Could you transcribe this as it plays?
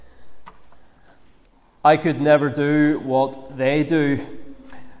I could never do what they do.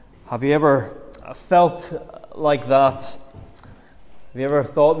 Have you ever felt like that? Have you ever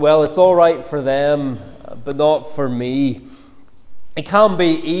thought, well, it's all right for them, but not for me? It can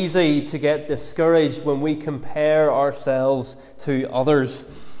be easy to get discouraged when we compare ourselves to others.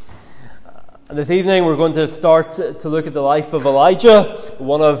 And this evening we're going to start to look at the life of Elijah,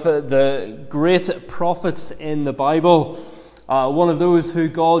 one of the great prophets in the Bible, one of those who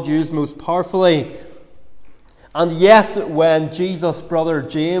God used most powerfully. And yet, when Jesus' brother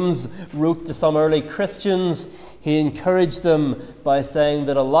James wrote to some early Christians, he encouraged them by saying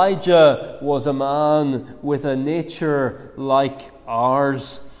that Elijah was a man with a nature like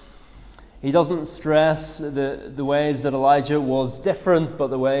ours. He doesn't stress the ways that Elijah was different, but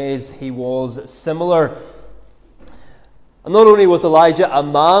the ways he was similar. And not only was Elijah a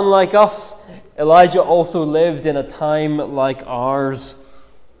man like us, Elijah also lived in a time like ours.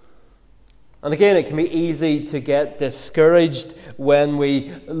 And again, it can be easy to get discouraged when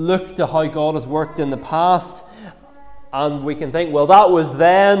we look to how God has worked in the past, and we can think, well, that was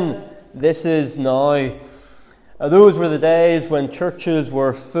then, this is now. Those were the days when churches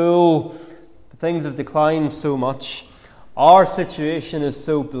were full, but things have declined so much. Our situation is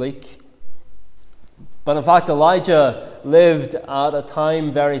so bleak. But in fact, Elijah lived at a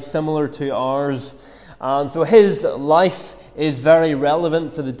time very similar to ours, and so his life is very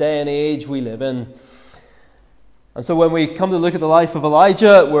relevant for the day and age we live in. And so when we come to look at the life of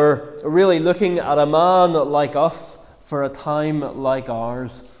Elijah, we're really looking at a man like us for a time like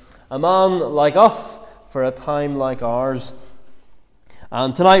ours. A man like us for a time like ours.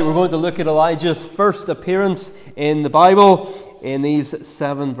 And tonight we're going to look at Elijah's first appearance in the Bible in these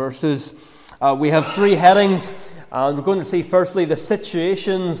 7 verses. We have 3 headings, and we're going to see firstly the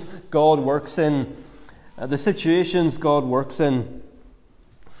situations God works in. The situations God works in.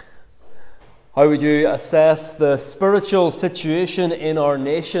 How would you assess the spiritual situation in our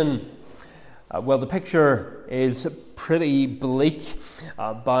nation? Well, the picture is pretty bleak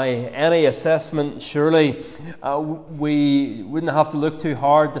by any assessment, surely. We wouldn't have to look too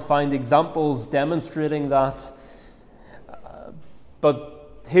hard to find examples demonstrating that. But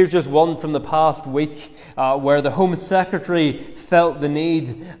here's just one from the past week where the Home Secretary felt the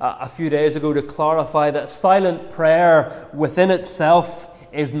need a few days ago to clarify that silent prayer within itself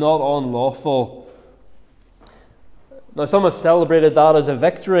is not unlawful. Now, some have celebrated that as a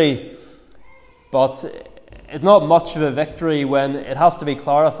victory, but it's not much of a victory when it has to be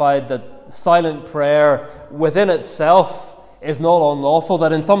clarified that silent prayer within itself is not unlawful,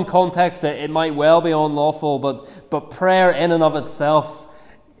 that in some contexts it might well be unlawful, but prayer in and of itself,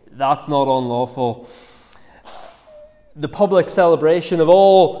 that's not unlawful. The public celebration of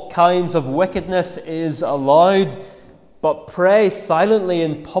all kinds of wickedness is allowed, but pray silently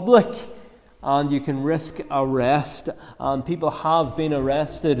in public and you can risk arrest. And people have been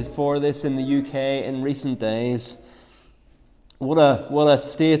arrested for this in the UK in recent days. What a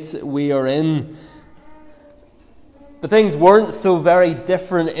state we are in. But things weren't so very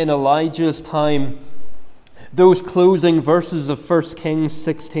different in Elijah's time. Those closing verses of 1 Kings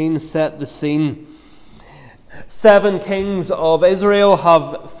 16 set the scene. 7 kings of Israel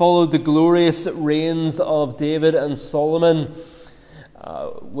have followed the glorious reigns of David and Solomon.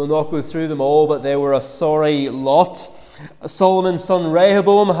 We'll not go through them all, but they were a sorry lot. Solomon's son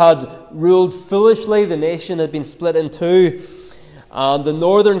Rehoboam had ruled foolishly. The nation had been split in two. And the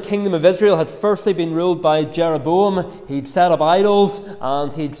northern kingdom of Israel had firstly been ruled by Jeroboam. He'd set up idols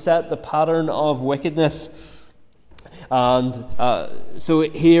and he'd set the pattern of wickedness. And so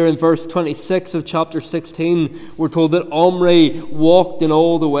here in verse 26 of chapter 16, we're told that Omri walked in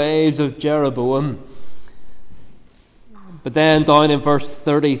all the ways of Jeroboam. But then down in verse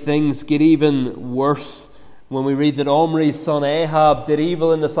 30, things get even worse when we read that Omri's son Ahab did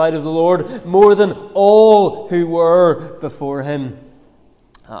evil in the sight of the Lord more than all who were before him.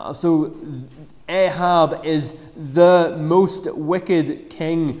 So Ahab is the most wicked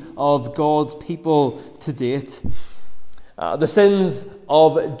king of God's people to date. The sins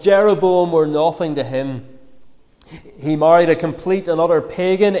of Jeroboam were nothing to him. He married a complete and utter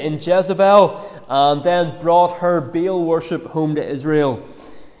pagan in Jezebel and then brought her Baal worship home to Israel.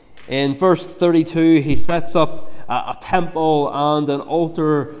 In verse 32, he sets up a temple and an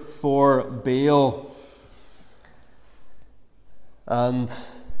altar for Baal. And,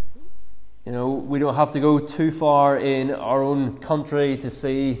 we don't have to go too far in our own country to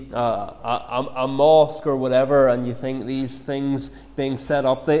see a mosque or whatever, and you think these things being set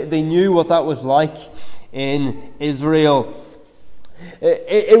up. They knew what that was like in Israel.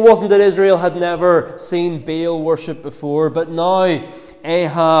 It wasn't that Israel had never seen Baal worship before, but now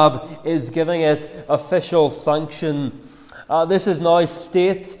Ahab is giving it official sanction. This is now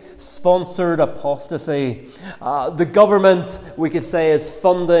state-sponsored apostasy. The government, we could say, is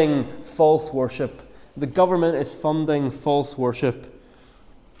funding false worship. The government is funding false worship.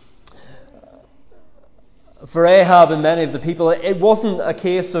 For Ahab and many of the people, it wasn't a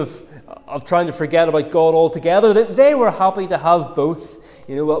case of trying to forget about God altogether. They were happy to have both.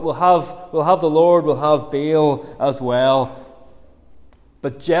 We'll have the Lord, we'll have Baal as well.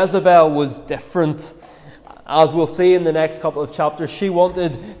 But Jezebel was different. As we'll see in the next couple of chapters, she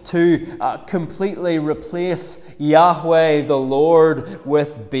wanted to completely replace Yahweh, the Lord,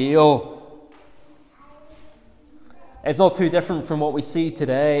 with Baal. It's not too different from what we see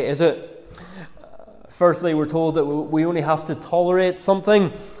today, is it? Firstly, we're told that we only have to tolerate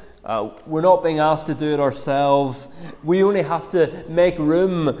something. We're not being asked to do it ourselves. We only have to make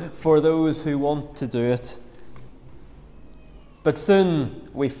room for those who want to do it. But soon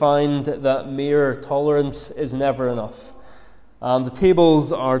we find that mere tolerance is never enough. And the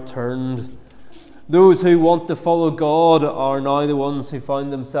tables are turned. Those who want to follow God are now the ones who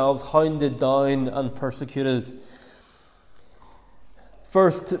find themselves hounded down and persecuted.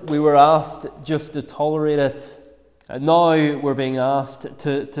 First, we were asked just to tolerate it. And now we're being asked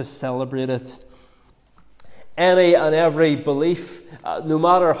to celebrate it. Any and every belief, no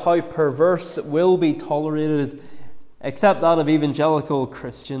matter how perverse, will be tolerated, except that of evangelical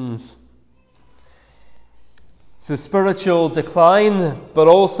Christians. So spiritual decline, but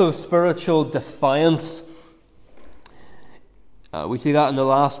also spiritual defiance. We see that in the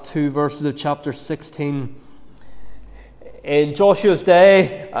last two verses of chapter 16. In Joshua's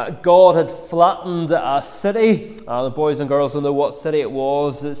day, God had flattened a city. The boys and girls will know what city it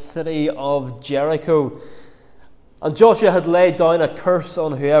was, the city of Jericho. And Joshua had laid down a curse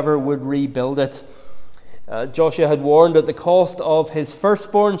on whoever would rebuild it. Joshua had warned, at the cost of his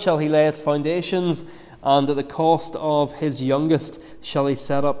firstborn shall he lay its foundations, and at the cost of his youngest shall he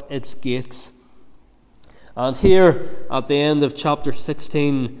set up its gates. And here, at the end of chapter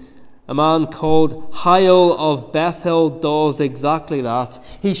 16, a man called Hiel of Bethel does exactly that.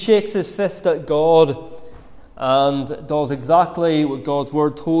 He shakes his fist at God and does exactly what God's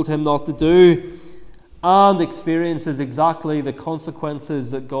word told him not to do, and experiences exactly the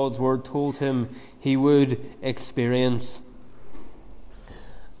consequences that God's word told him he would experience.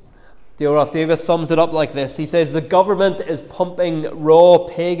 Dale Ralph Davis sums it up like this. He says, the government is pumping raw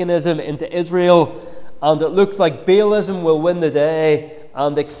paganism into Israel, and it looks like Baalism will win the day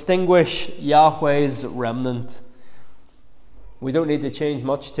and extinguish Yahweh's remnant. We don't need to change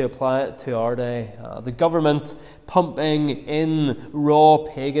much to apply it to our day. The government pumping in raw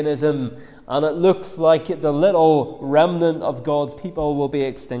paganism, and it looks like the little remnant of God's people will be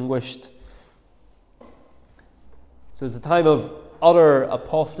extinguished. So it's a time of utter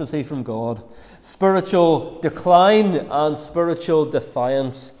apostasy from God, spiritual decline and spiritual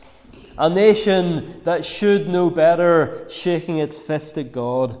defiance. A nation that should know better, shaking its fist at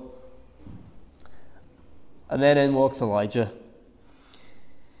God. And then in walks Elijah.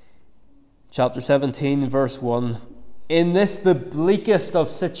 Chapter 17, verse 1. In this, the bleakest of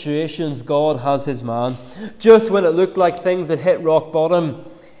situations, God has his man. Just when it looked like things had hit rock bottom,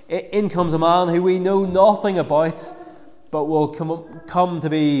 in comes a man who we know nothing about, but will come to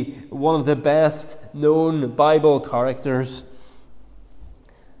be one of the best known Bible characters.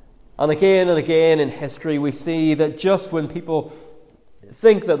 And again in history, we see that just when people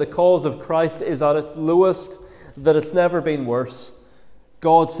think that the cause of Christ is at its lowest, that it's never been worse,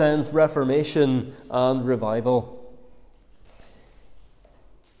 God sends reformation and revival.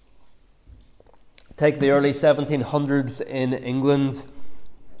 Take the early 1700s in England.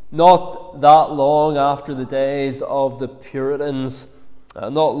 Not that long after the days of the Puritans,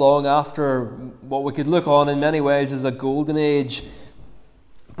 not long after what we could look on in many ways as a golden age.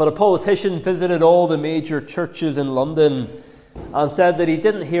 But a politician visited all the major churches in London and said that he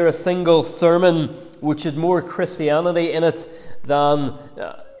didn't hear a single sermon which had more Christianity in it than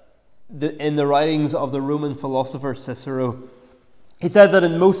in the writings of the Roman philosopher Cicero. He said that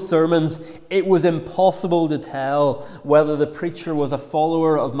in most sermons it was impossible to tell whether the preacher was a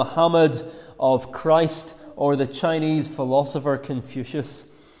follower of Muhammad, of Christ, or the Chinese philosopher Confucius.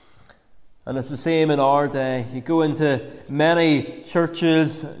 And it's the same in our day. You go into many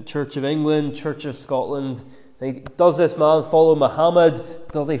churches, Church of England, Church of Scotland. Does this man follow Muhammad?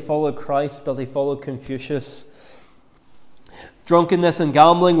 Does he follow Christ? Does he follow Confucius? Drunkenness and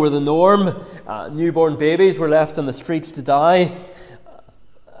gambling were the norm. Newborn babies were left on the streets to die.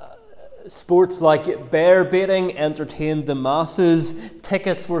 Sports like bear baiting entertained the masses.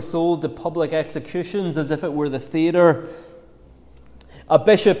 Tickets were sold to public executions as if it were the theatre. A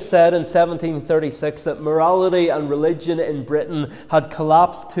bishop said in 1736 that morality and religion in Britain had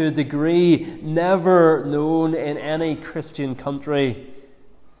collapsed to a degree never known in any Christian country.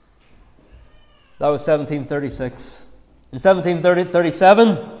 That was 1736. In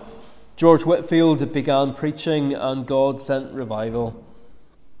 1737, George Whitefield began preaching and God sent revival.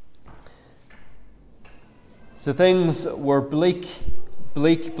 So things were bleak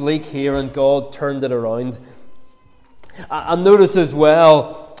here, and God turned it around. And notice as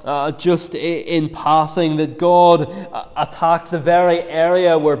well, just in passing, that God attacks the very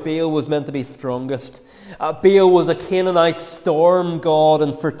area where Baal was meant to be strongest. Baal was a Canaanite storm god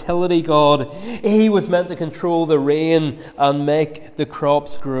and fertility god. He was meant to control the rain and make the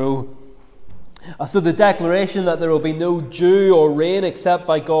crops grow. So the declaration that there will be no dew or rain except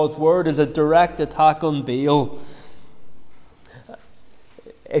by God's word is a direct attack on Baal.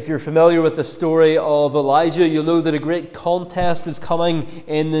 If you're familiar with the story of Elijah, you'll know that a great contest is coming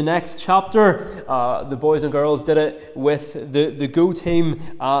in the next chapter. The boys and girls did it with the Go team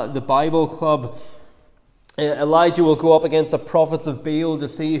at the Bible Club. Elijah will go up against the prophets of Baal to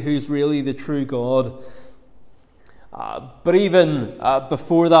see who's really the true God. But even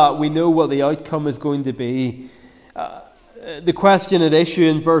before that, we know what the outcome is going to be. The question at issue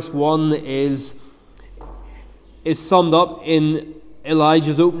in verse 1 is summed up in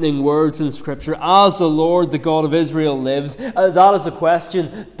Elijah's opening words in Scripture. As the Lord, the God of Israel, lives. That is the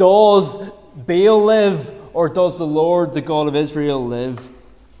question. Does Baal live, or does the Lord, the God of Israel, live?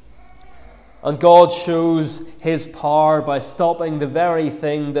 And God shows his power by stopping the very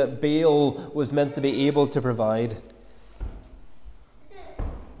thing that Baal was meant to be able to provide.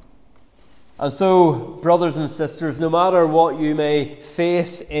 And so, brothers and sisters, no matter what you may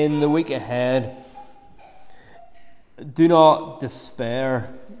face in the week ahead, do not despair.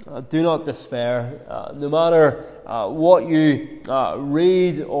 Do not despair. No matter what you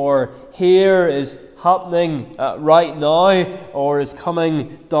read or hear is happening right now or is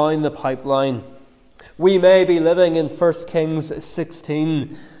coming down the pipeline. We may be living in 1 Kings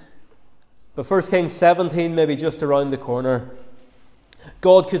 16, but 1 Kings 17 may be just around the corner.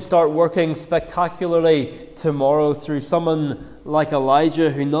 God could start working spectacularly tomorrow through someone like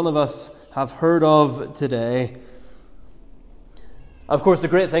Elijah, who none of us have heard of today. Of course, the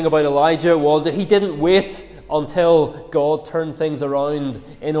great thing about Elijah was that he didn't wait until God turned things around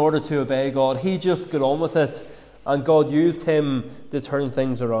in order to obey God. He just got on with it, and God used him to turn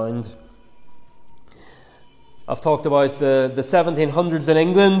things around. I've talked about the 1700s in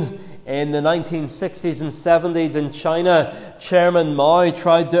England. In the 1960s and 70s in China, Chairman Mao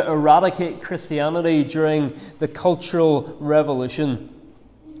tried to eradicate Christianity during the Cultural Revolution.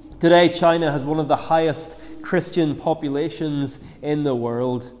 Today, China has one of the highest Christian populations in the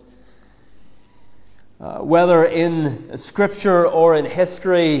world. Whether in Scripture or in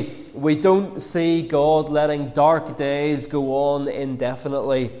history, we don't see God letting dark days go on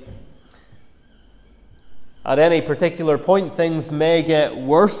indefinitely. At any particular point, things may get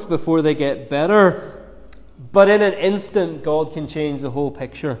worse before they get better, but in an instant, God can change the whole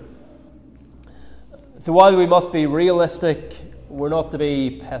picture. So while we must be realistic, we're not to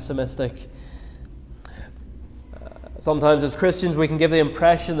be pessimistic. Sometimes as Christians we can give the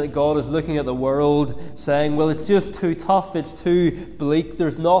impression that God is looking at the world saying, well, it's just too tough, it's too bleak,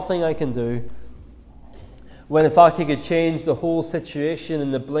 there's nothing I can do. When in fact he could change the whole situation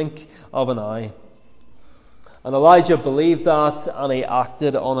in the blink of an eye. And Elijah believed that and he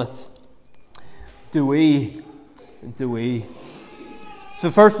acted on it. Do we? So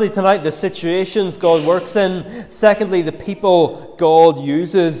firstly tonight, the situations God works in. Secondly, the people God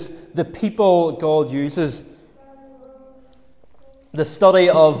uses. The people God uses. The study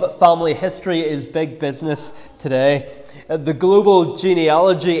of family history is big business today. The global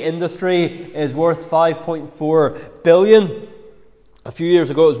genealogy industry is worth $5.4 billion. A few years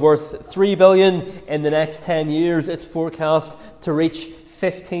ago it was worth $3 billion. In the next 10 years it's forecast to reach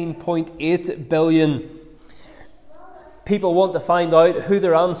 $15.8 billion. People want to find out who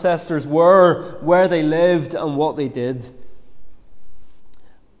their ancestors were, where they lived, and what they did.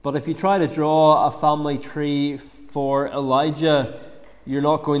 But if you try to draw a family tree for Elijah, you're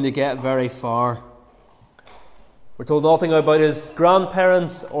not going to get very far. We're told nothing about his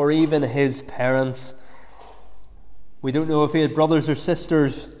grandparents or even his parents. We don't know if he had brothers or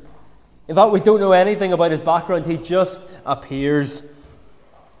sisters. In fact, we don't know anything about his background. He just appears.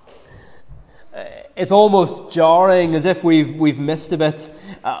 It's almost jarring, as if we've missed a bit,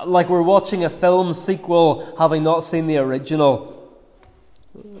 like we're watching a film sequel having not seen the original.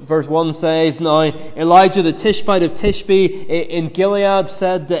 Verse 1 says, Now Elijah the Tishbite of Tishbe in Gilead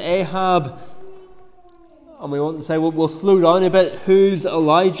said to Ahab, And we want to say, well, we'll slow down a bit. Who's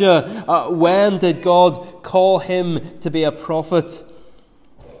Elijah? When did God call him to be a prophet?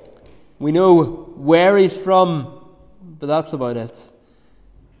 We know where he's from, but that's about it.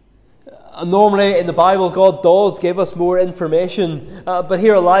 And normally in the Bible, God does give us more information. But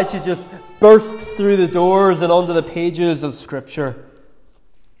here Elijah just bursts through the doors and onto the pages of Scripture.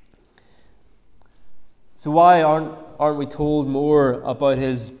 So why aren't we told more about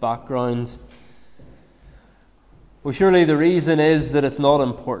his background? Well, surely the reason is that it's not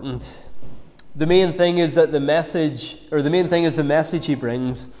important. The main thing is the message he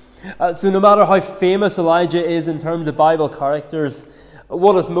brings. So no matter how famous Elijah is in terms of Bible characters,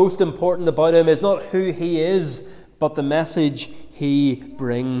 what is most important about him is not who he is, but the message he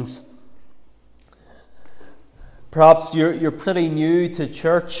brings. Perhaps you're pretty new to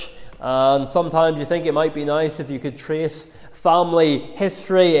church, and sometimes you think it might be nice if you could trace family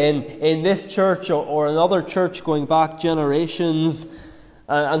history in this church or another church going back generations.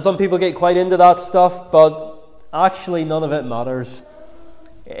 And some people get quite into that stuff, but actually none of it matters.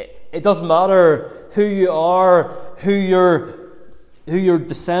 It doesn't matter who you are, who you're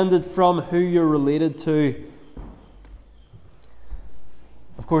descended from, who you're related to.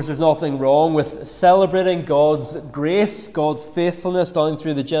 Of course, there's nothing wrong with celebrating God's grace, God's faithfulness down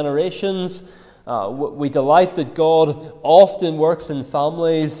through the generations. We delight that God often works in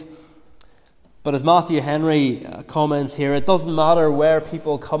families. But as Matthew Henry comments here, it doesn't matter where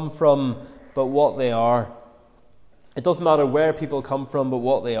people come from, but what they are. It doesn't matter where people come from, but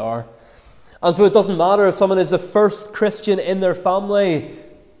what they are. And so it doesn't matter if someone is the first Christian in their family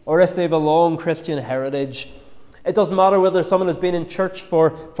or if they have a long Christian heritage. It doesn't matter whether someone has been in church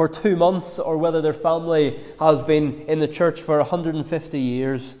for 2 months or whether their family has been in the church for 150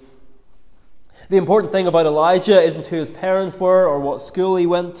 years. The important thing about Elijah isn't who his parents were or what school he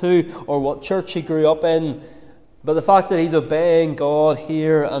went to or what church he grew up in, but the fact that he's obeying God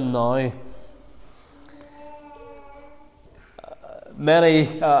here and now. Many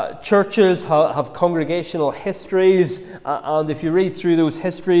churches have congregational histories, and if you read through those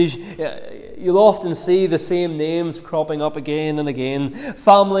histories, you'll often see the same names cropping up again and again.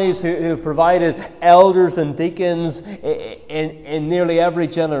 Families who have provided elders and deacons in nearly every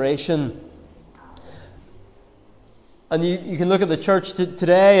generation. And you can look at the church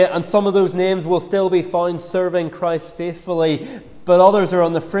today, and some of those names will still be found serving Christ faithfully, but others are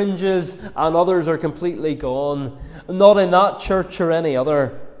on the fringes, and others are completely gone. Not in that church or any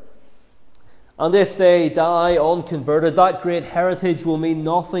other. And if they die unconverted, that great heritage will mean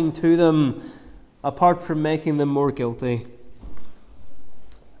nothing to them apart from making them more guilty.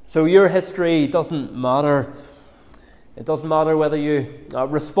 So your history doesn't matter. It doesn't matter whether you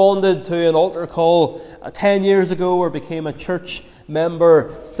responded to an altar call 10 years ago or became a church member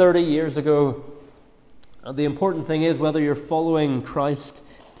 30 years ago. And the important thing is whether you're following Christ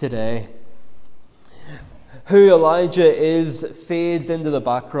today. Who Elijah is fades into the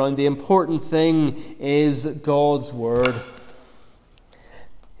background. The important thing is God's Word.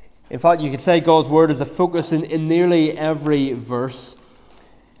 In fact, you could say God's Word is a focus in nearly every verse.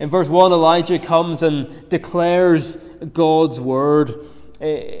 In verse 1, Elijah comes and declares God's Word.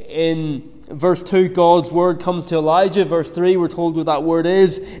 In verse 2, God's Word comes to Elijah. Verse 3, we're told what that Word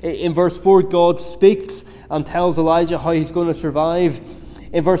is. In verse 4, God speaks and tells Elijah how he's going to survive.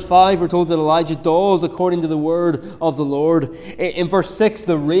 In verse 5, we're told that Elijah does according to the word of the Lord. In verse 6,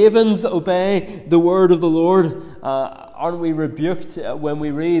 the ravens obey the word of the Lord. Aren't we rebuked when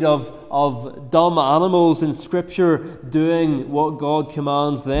we read of dumb animals in Scripture doing what God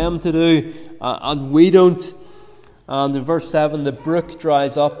commands them to do, and we don't? And in verse 7, the brook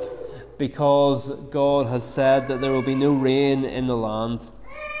dries up because God has said that there will be no rain in the land.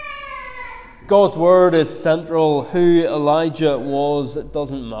 God's Word is central. Who Elijah was, it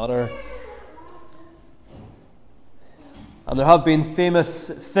doesn't matter. And there have been famous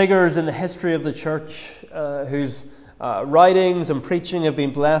figures in the history of the church whose writings and preaching have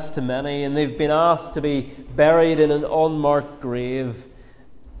been blessed to many, and they've been asked to be buried in an unmarked grave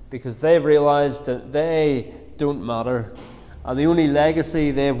because they've realized that they don't matter. And the only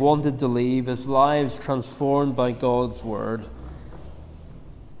legacy they've wanted to leave is lives transformed by God's Word.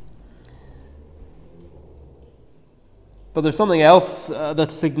 But there's something else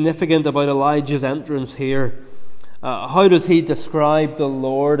that's significant about Elijah's entrance here. How does he describe the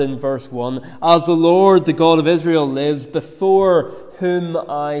Lord in verse 1? As the Lord, the God of Israel, lives, before whom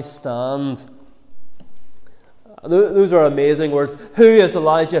I stand. Those are amazing words. Who is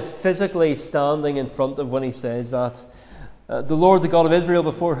Elijah physically standing in front of when he says that? The Lord, the God of Israel,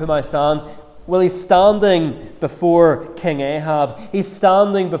 before whom I stand. Well, he's standing before King Ahab. He's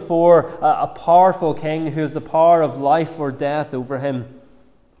standing before a powerful king who has the power of life or death over him.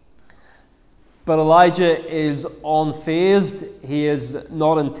 But Elijah is unfazed. He is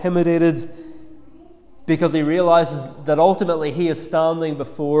not intimidated because he realizes that ultimately he is standing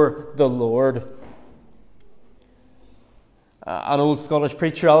before the Lord. An old Scottish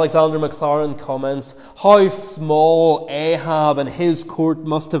preacher, Alexander Maclaren, comments, "How small Ahab and his court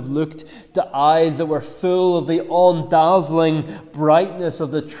must have looked to eyes that were full of the undazzling brightness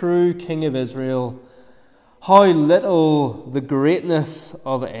of the true King of Israel. How little the greatness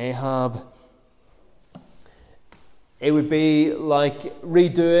of Ahab." It would be like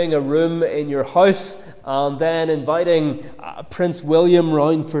redoing a room in your house and then inviting Prince William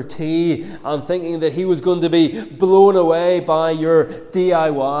round for tea and thinking that he was going to be blown away by your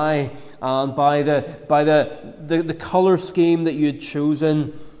DIY and by the colour scheme that you had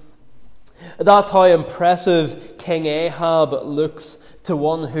chosen. That's how impressive King Ahab looks to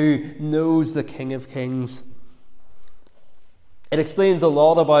one who knows the King of Kings. It explains a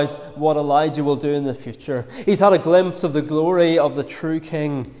lot about what Elijah will do in the future. He's had a glimpse of the glory of the true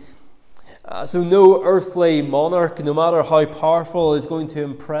king. So no earthly monarch, no matter how powerful, is going to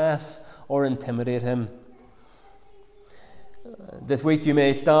impress or intimidate him. This week you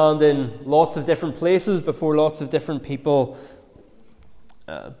may stand in lots of different places before lots of different people.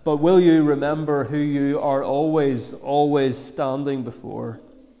 But will you remember who you are always standing before?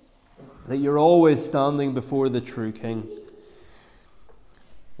 That you're always standing before the true king.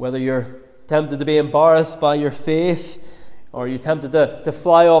 Whether you're tempted to be embarrassed by your faith, or you're tempted to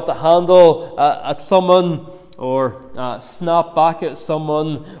fly off the handle at someone, or snap back at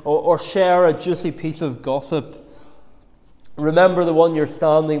someone, or share a juicy piece of gossip, remember the one you're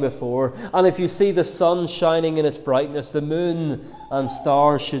standing before. And if you see the sun shining in its brightness, the moon and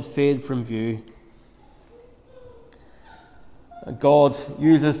stars should fade from view. God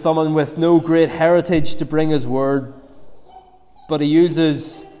uses someone with no great heritage to bring his word, but he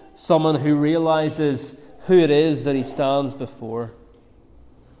uses someone who realizes who it is that he stands before.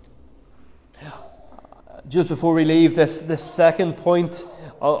 Just before we leave this second point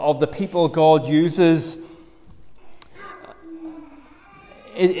of the people God uses,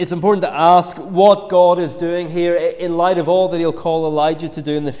 it's important to ask what God is doing here in light of all that he'll call Elijah to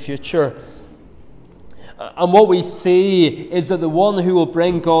do in the future. And what we see is that the one who will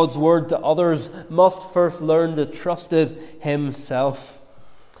bring God's word to others must first learn to trust it himself.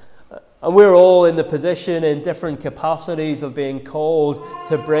 And we're all in the position in different capacities of being called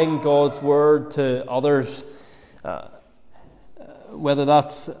to bring God's word to others, whether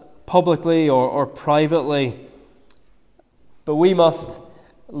that's publicly or privately. But we must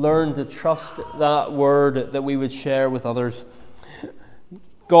learn to trust that word that we would share with others.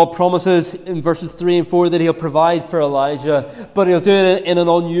 God promises in verses 3 and 4 that he'll provide for Elijah, but he'll do it in an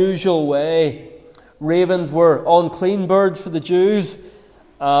unusual way. Ravens were unclean birds for the Jews,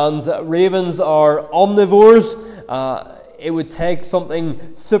 and ravens are omnivores. It would take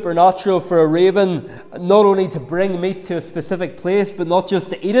something supernatural for a raven not only to bring meat to a specific place, but not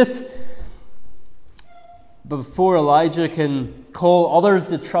just to eat it. But before Elijah can call others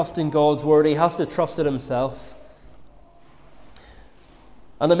to trust in God's word, he has to trust it himself.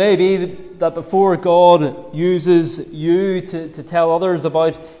 And it may be that before God uses you to tell others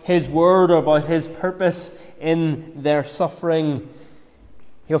about his word or about his purpose in their suffering,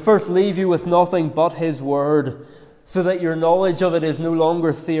 he'll first leave you with nothing but his word, so that your knowledge of it is no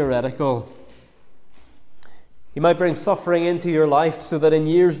longer theoretical. He might bring suffering into your life so that in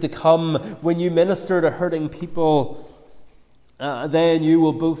years to come, when you minister to hurting people, then you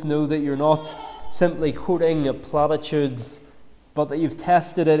will both know that you're not simply quoting platitudes, but that you've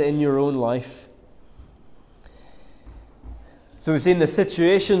tested it in your own life. So we've seen the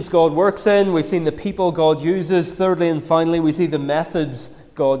situations God works in, we've seen the people God uses. Thirdly and finally, we see the methods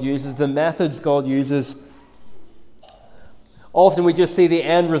God uses. The methods God uses. Often we just see the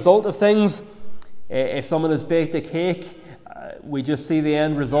end result of things. If someone has baked a cake, we just see the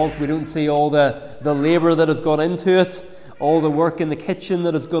end result. We don't see all the labour that has gone into it, all the work in the kitchen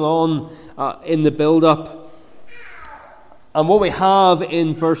that has gone on in the build-up. And what we have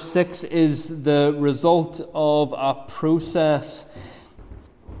in verse 6 is the result of a process.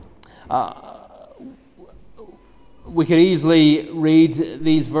 We could easily read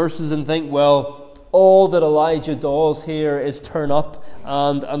these verses and think, well, all that Elijah does here is turn up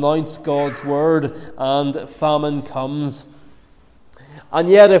and announce God's word, and famine comes. And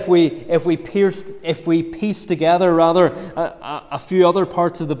yet, if we piece together a few other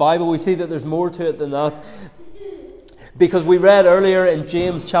parts of the Bible, we see that there's more to it than that. Because we read earlier in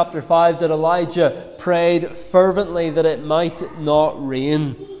James chapter 5 that Elijah prayed fervently that it might not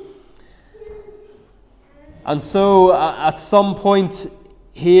rain. And so at some point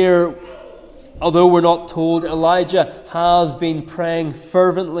here, although we're not told, Elijah has been praying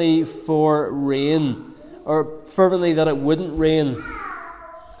fervently for rain, or fervently that it wouldn't rain.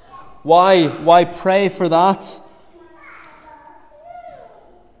 Why pray for that?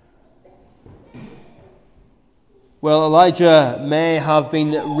 Well, Elijah may have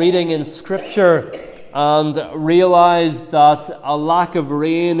been reading in Scripture and realized that a lack of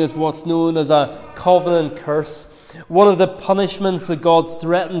rain is what's known as a covenant curse, one of the punishments that God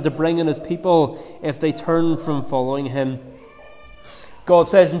threatened to bring on his people if they turn from following him. God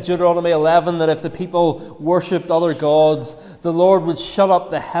says in Deuteronomy 11 that if the people worshipped other gods, the Lord would shut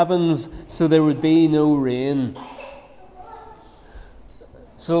up the heavens so there would be no rain.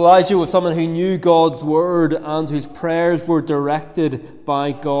 So Elijah was someone who knew God's word and whose prayers were directed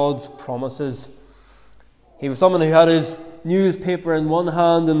by God's promises. He was someone who had his newspaper in one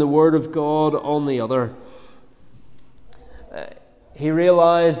hand and the word of God on the other. He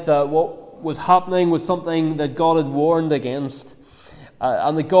realized that what was happening was something that God had warned against,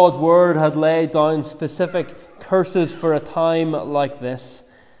 and that God's word had laid down specific curses for a time like this.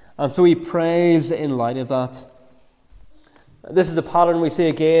 And so he prays in light of that. This is a pattern we see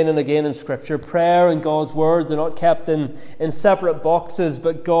again and again in Scripture. Prayer and God's word are not kept in separate boxes,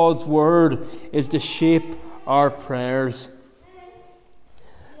 but God's word is to shape our prayers.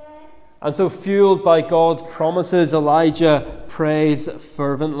 And so, fueled by God's promises, Elijah prays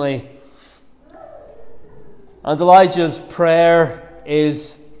fervently. And Elijah's prayer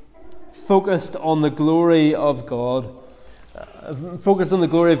is focused on the glory of God. Focused on the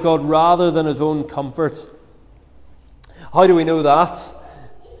glory of God rather than his own comfort. How do we know that?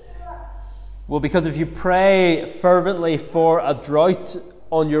 Well, because if you pray fervently for a drought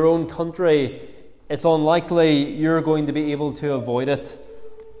on your own country, it's unlikely you're going to be able to avoid it.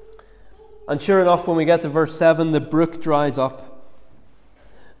 And sure enough, when we get to verse 7, the brook dries up.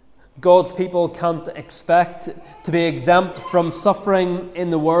 God's people can't expect to be exempt from suffering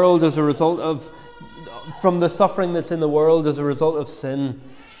in the world as a result of, from the suffering that's in the world as a result of sin.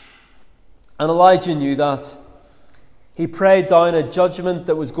 And Elijah knew that. He prayed down a judgment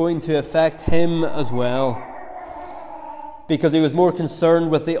that was going to affect him as well, because he was more concerned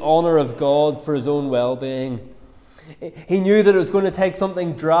with the honour of God for his own well-being. He knew that it was going to take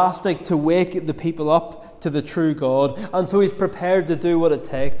something drastic to wake the people up to the true God, and so he's prepared to do what it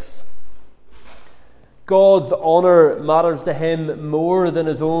takes. God's honour matters to him more than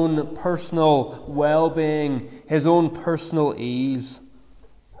his own personal well-being, his own personal ease.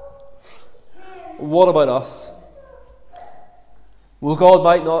 What about us? Well, God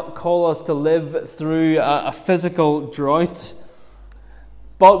might not call us to live through a physical drought,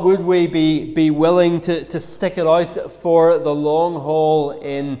 but would we be willing to stick it out for the long haul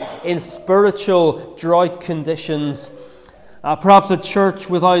in spiritual drought conditions? Perhaps a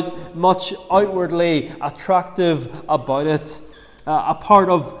church without much outwardly attractive about it, a part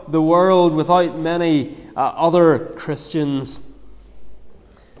of the world without many other Christians.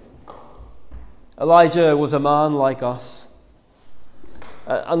 Elijah was a man like us.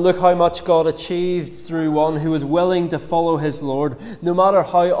 And look how much God achieved through one who was willing to follow his Lord, no matter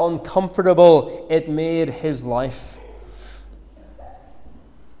how uncomfortable it made his life.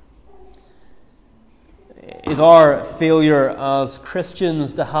 Is our failure as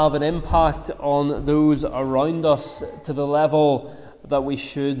Christians to have an impact on those around us to the level that we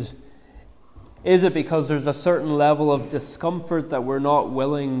should? Is it because there's a certain level of discomfort that we're not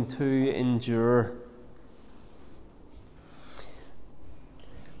willing to endure?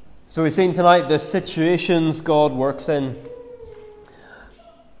 So we've seen tonight the situations God works in.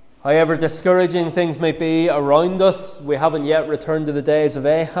 However discouraging things may be around us, we haven't yet returned to the days of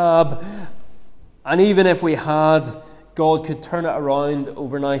Ahab. And even if we had, God could turn it around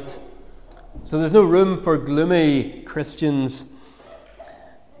overnight. So there's no room for gloomy Christians.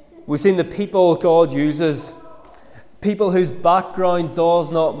 We've seen the people God uses, people whose background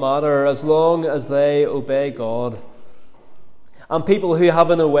does not matter as long as they obey God. And people who have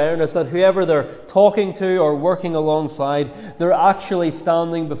an awareness that whoever they're talking to or working alongside, they're actually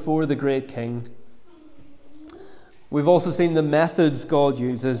standing before the great King. We've also seen the methods God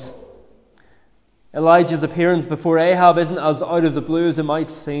uses. Elijah's appearance before Ahab isn't as out of the blue as it might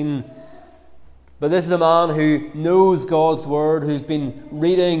seem. But this is a man who knows God's word, who's been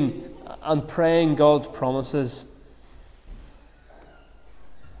reading and praying God's promises.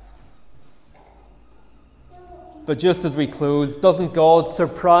 But But just as we close, doesn't God's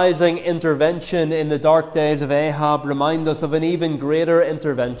surprising intervention in the dark days of Ahab remind us of an even greater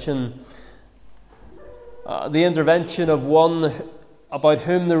intervention? The intervention of one about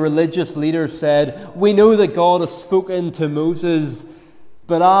whom the religious leaders said, "We know that God has spoken to Moses,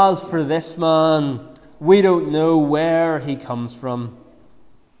 but as for this man, we don't know where he comes from."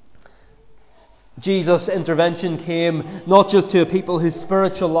 Jesus' intervention came not just to a people whose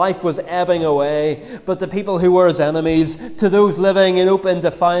spiritual life was ebbing away, but to people who were his enemies, to those living in open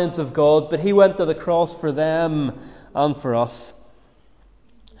defiance of God. But he went to the cross for them and for us.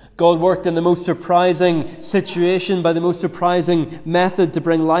 God worked in the most surprising situation by the most surprising method to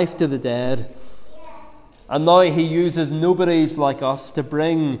bring life to the dead. And now he uses nobodies like us to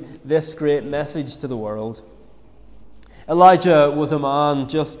bring this great message to the world. Elijah was a man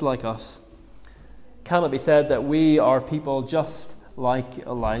just like us. Can it be said that we are people just like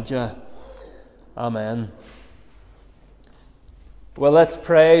Elijah? Amen. Well, let's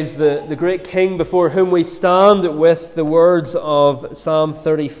praise the great King before whom we stand with the words of Psalm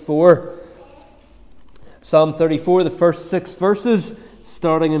 34. Psalm 34, the first 6 verses,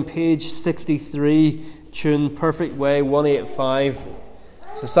 starting on page 63, tune Perfect Way 185.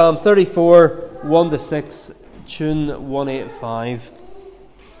 So Psalm 34, 1-6, tune 185.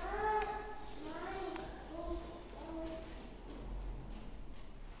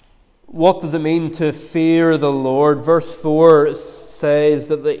 What does it mean to fear the Lord? Verse 4 says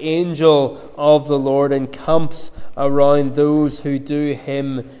that the angel of the Lord encamps around those who do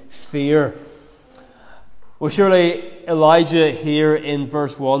him fear. Well, surely Elijah here in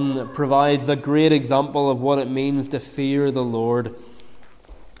verse 1 provides a great example of what it means to fear the Lord.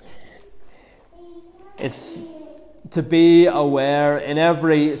 It's to be aware in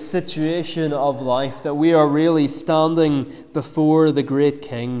every situation of life that we are really standing before the great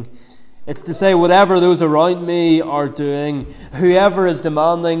King. It's to say, whatever those around me are doing, whoever is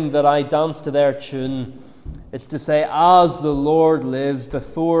demanding that I dance to their tune, it's to say, as the Lord lives,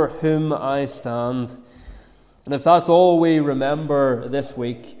 before whom I stand. And if that's all we remember this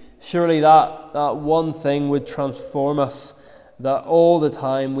week, surely that one thing would transform us, that all the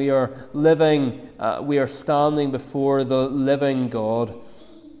time we are living, we are standing before the living God.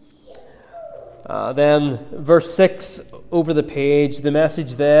 Then verse 6 over the page, the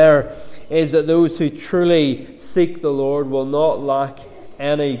message there is that those who truly seek the Lord will not lack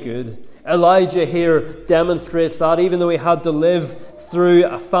any good. Elijah here demonstrates that even though he had to live through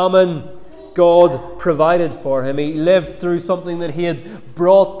a famine, God provided for him. He lived through something that he had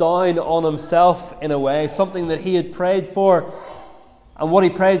brought down on himself in a way, something that he had prayed for. And what he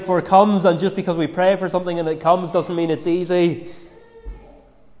prayed for comes, and just because we pray for something and it comes doesn't mean it's easy.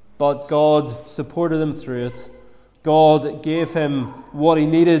 But God supported him through it. God gave him what he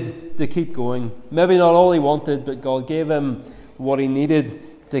needed to keep going. Maybe not all he wanted, but God gave him what he needed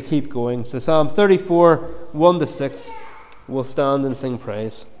to keep going. So Psalm 34, 1-6, we'll stand and sing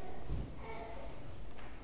praise.